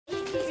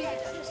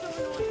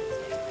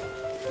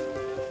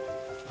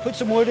Put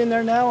some wood in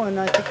there now, and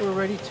I think we're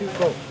ready to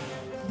go.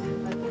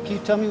 Can you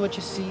tell me what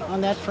you see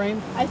on that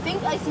frame? I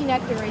think I see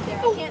nectar right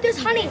there. Oh,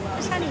 there's honey.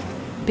 There's honey.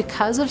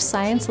 Because of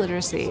science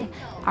literacy,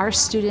 our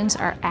students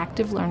are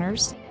active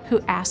learners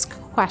who ask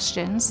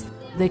questions.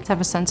 They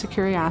have a sense of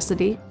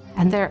curiosity,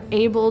 and they're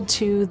able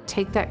to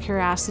take that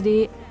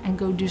curiosity and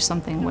go do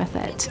something with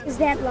it. Is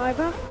that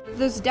larva?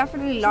 There's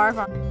definitely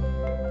larvae.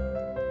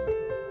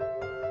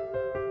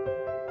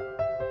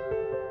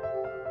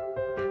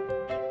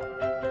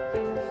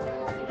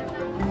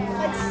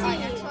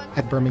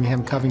 At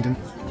Birmingham, Covington,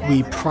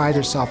 we pride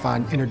ourselves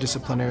on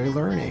interdisciplinary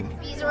learning.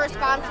 Bees are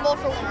responsible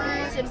for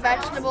fruits and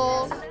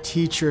vegetables.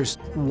 Teachers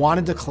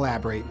wanted to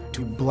collaborate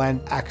to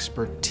blend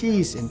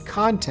expertise in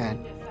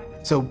content,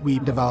 so we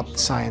developed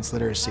science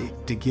literacy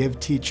to give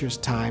teachers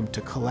time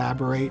to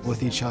collaborate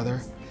with each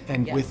other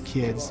and with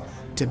kids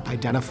to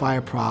identify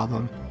a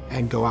problem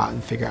and go out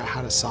and figure out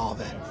how to solve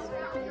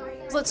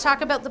it. Let's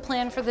talk about the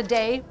plan for the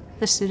day.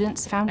 The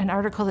students found an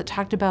article that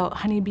talked about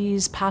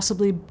honeybees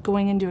possibly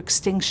going into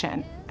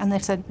extinction, and they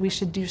said we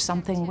should do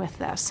something with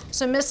this.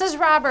 So Mrs.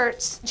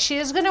 Roberts, she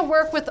is going to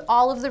work with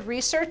all of the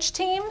research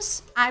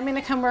teams. I'm going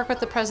to come work with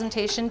the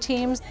presentation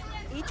teams.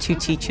 2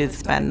 teachers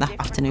spend the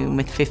afternoon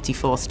with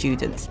 54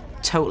 students,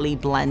 totally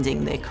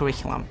blending their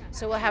curriculum.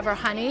 So we'll have our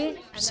honey.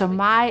 So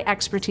my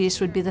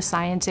expertise would be the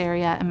science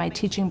area, and my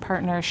teaching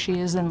partner, she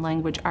is in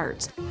language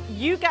arts.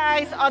 You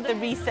guys are the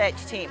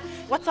research team.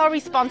 What's our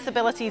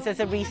responsibilities as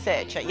a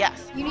researcher?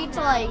 Yes. You need to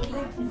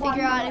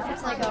figure out if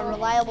it's a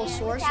reliable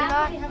source or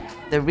not.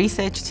 The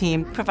research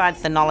team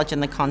provides the knowledge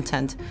and the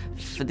content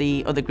for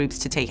the other groups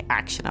to take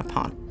action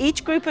upon.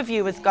 Each group of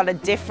you has got a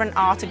different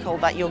article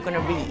that you're going to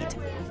read.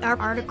 Our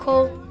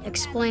article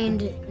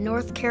explained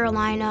North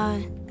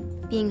Carolina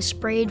being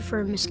sprayed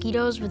for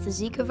mosquitoes with the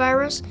Zika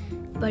virus,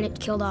 but it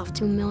killed off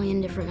 2 million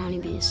different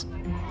honeybees.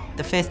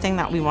 The first thing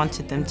that we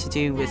wanted them to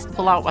do was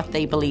pull out what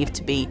they believe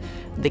to be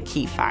the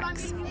key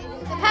facts.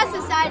 The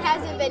pesticide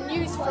hasn't been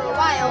used for a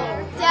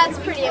while. That's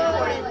pretty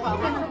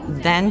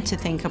important. Then to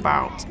think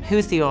about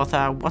who's the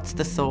author, what's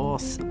the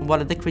source,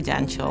 what are the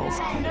credentials.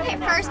 Okay,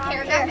 first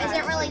paragraph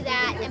isn't really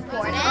that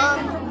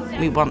important.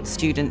 We want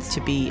students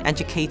to be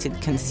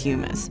educated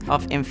consumers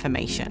of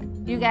information.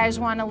 You guys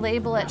want to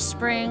label it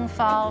spring,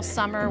 fall,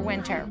 summer,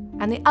 winter.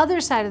 On the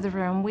other side of the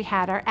room, we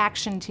had our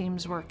action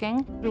teams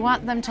working. We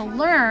want them to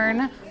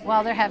learn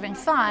while they're having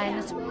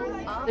fun.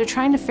 They're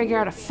trying to figure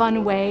out a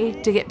fun way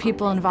to get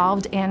people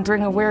involved and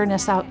bring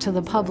awareness out to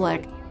the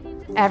public.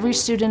 Every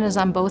student is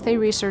on both a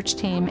research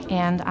team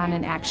and on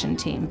an action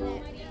team.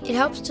 It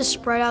helps to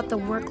spread out the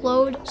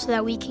workload so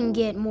that we can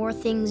get more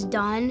things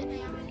done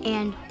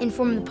and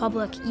inform the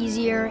public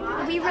easier.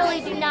 We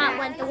really do not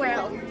want the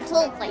world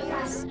told like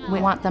this. We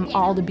want them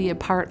all to be a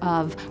part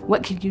of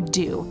what can you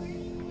do.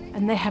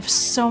 And they have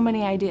so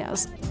many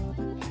ideas.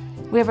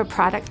 We have a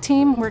product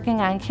team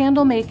working on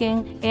candle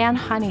making and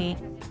honey.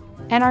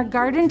 And our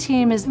garden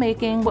team is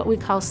making what we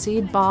call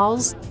seed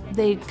balls.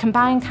 They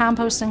combine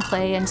compost and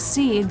clay and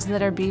seeds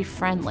that are bee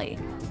friendly.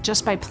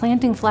 Just by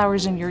planting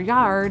flowers in your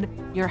yard,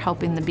 you're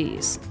helping the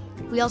bees.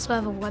 We also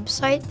have a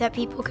website that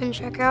people can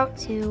check out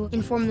to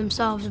inform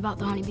themselves about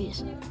the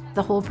honeybees.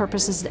 The whole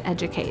purpose is to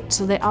educate.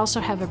 So they also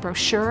have a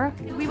brochure.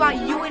 We want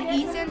you and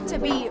Ethan to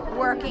be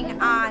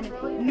working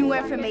on new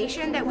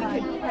information that we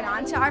could put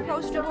onto our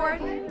poster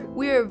board.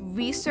 We're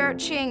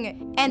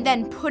researching and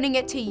then putting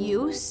it to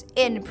use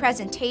in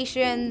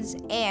presentations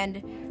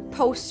and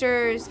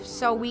posters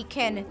so we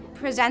can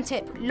present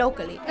it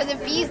locally. Because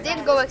if bees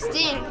did go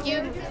extinct,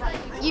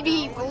 you'd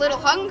be a little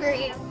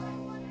hungry.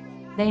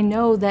 They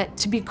know that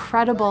to be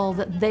credible,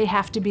 that they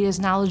have to be as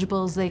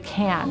knowledgeable as they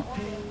can.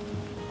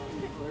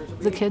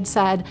 The kids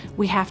said,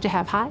 we have to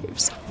have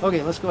hives.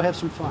 Okay, let's go have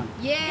some fun.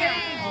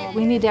 Yeah!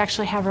 We need to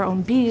actually have our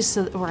own bees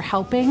so that we're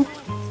helping.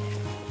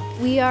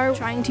 We are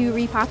trying to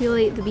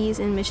repopulate the bees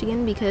in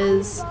Michigan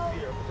because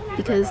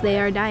they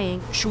are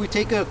dying. Should we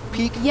take a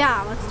peek?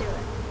 Yeah, let's do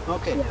it.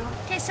 Okay.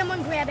 Okay,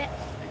 someone grab it.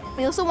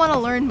 I also want to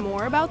learn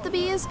more about the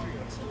bees.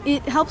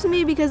 It helps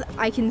me because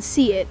I can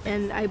see it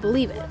and I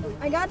believe it.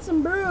 I got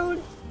some brood.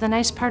 The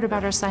nice part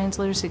about our science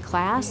literacy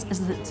class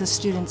is that the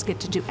students get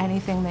to do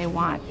anything they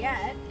want.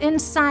 Yeah. In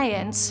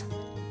science,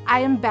 I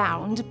am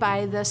bound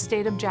by the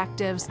state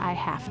objectives I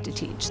have to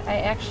teach.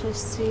 I actually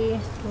see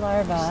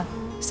larvae.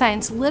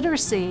 Science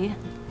literacy,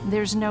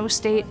 there's no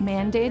state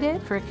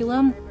mandated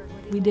curriculum.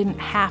 We didn't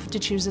have to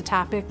choose a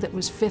topic that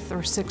was 5th or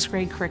 6th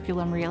grade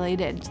curriculum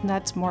related.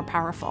 That's more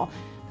powerful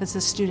because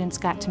the students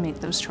got to make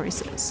those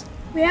choices.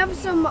 We have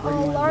some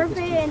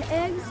larvae and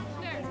eggs.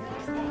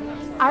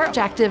 Our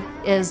objective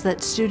is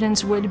that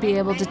students would be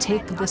able to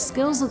take the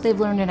skills that they've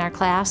learned in our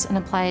class and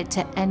apply it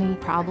to any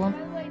problem.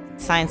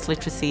 Science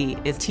literacy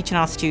is teaching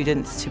our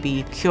students to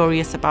be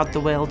curious about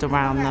the world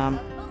around them.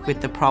 With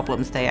the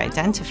problems they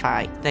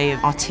identify, they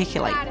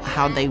articulate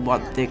how they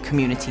want the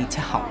community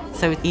to help.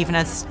 So even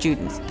as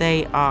students,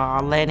 they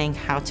are learning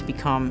how to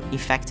become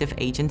effective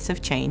agents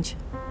of change.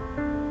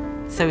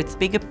 So it's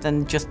bigger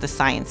than just the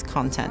science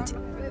content.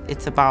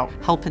 It's about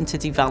helping to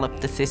develop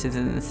the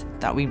citizens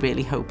that we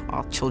really hope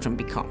our children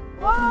become.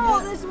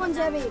 Whoa, this one's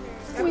heavy.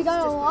 We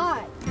got a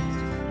lot.